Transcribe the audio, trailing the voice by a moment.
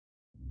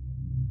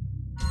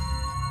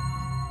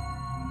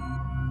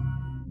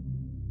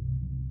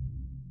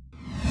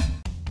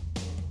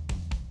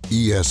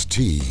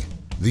EST,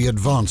 the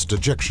Advanced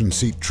Ejection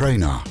Seat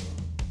Trainer.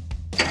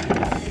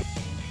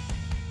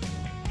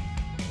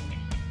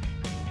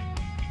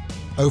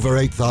 Over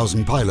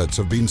 8,000 pilots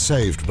have been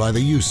saved by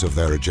the use of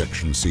their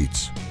ejection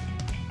seats.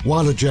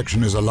 While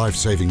ejection is a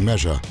life-saving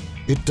measure,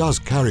 it does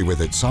carry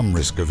with it some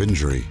risk of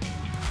injury.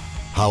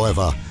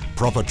 However,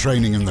 proper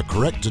training in the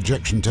correct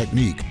ejection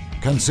technique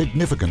can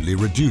significantly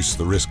reduce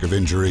the risk of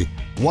injury,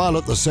 while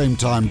at the same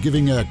time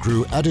giving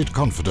aircrew added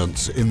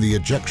confidence in the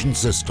ejection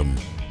system.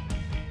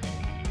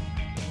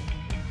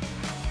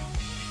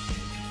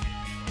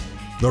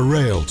 The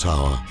rail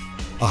tower,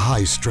 a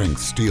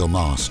high-strength steel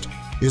mast,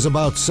 is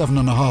about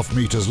 7.5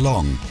 meters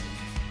long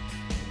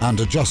and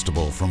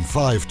adjustable from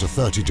 5 to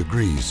 30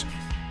 degrees.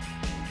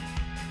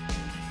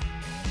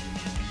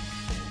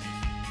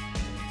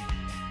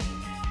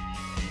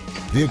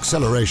 The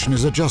acceleration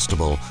is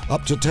adjustable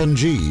up to 10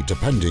 G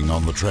depending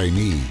on the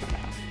trainee.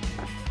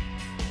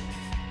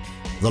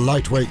 The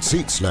lightweight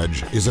seat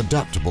sledge is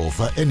adaptable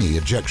for any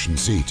ejection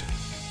seat.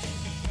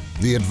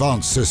 The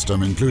advanced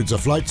system includes a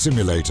flight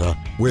simulator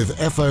with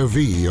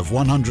FOV of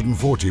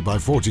 140 by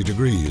 40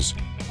 degrees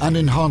and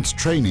enhanced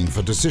training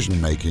for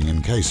decision-making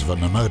in case of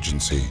an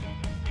emergency.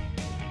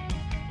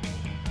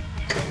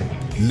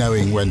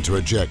 Knowing when to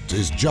eject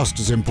is just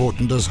as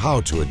important as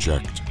how to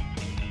eject.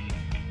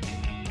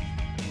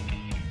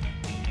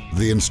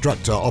 The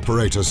instructor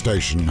operator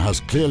station has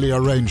clearly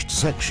arranged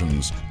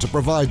sections to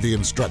provide the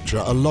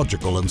instructor a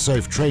logical and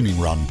safe training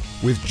run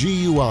with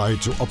GUI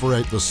to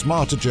operate the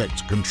Smart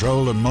Eject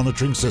control and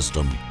monitoring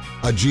system,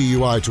 a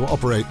GUI to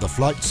operate the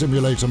flight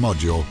simulator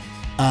module,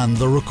 and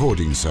the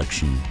recording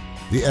section.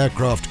 The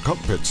aircraft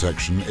cockpit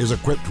section is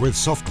equipped with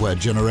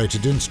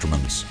software-generated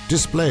instruments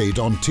displayed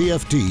on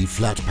TFT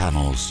flat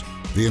panels.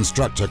 The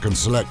instructor can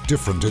select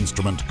different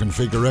instrument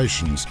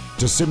configurations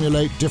to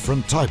simulate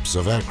different types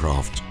of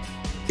aircraft.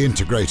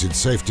 Integrated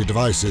safety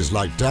devices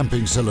like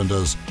damping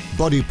cylinders,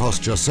 body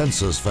posture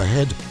sensors for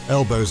head,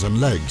 elbows and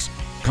legs,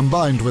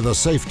 combined with a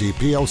safety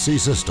PLC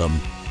system,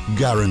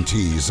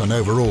 guarantees an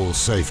overall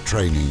safe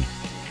training.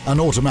 An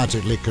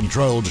automatically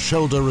controlled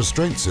shoulder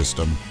restraint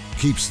system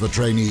keeps the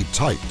trainee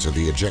tight to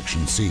the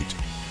ejection seat.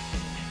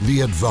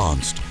 The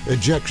Advanced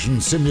Ejection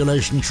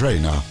Simulation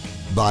Trainer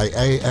by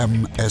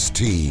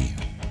AMST.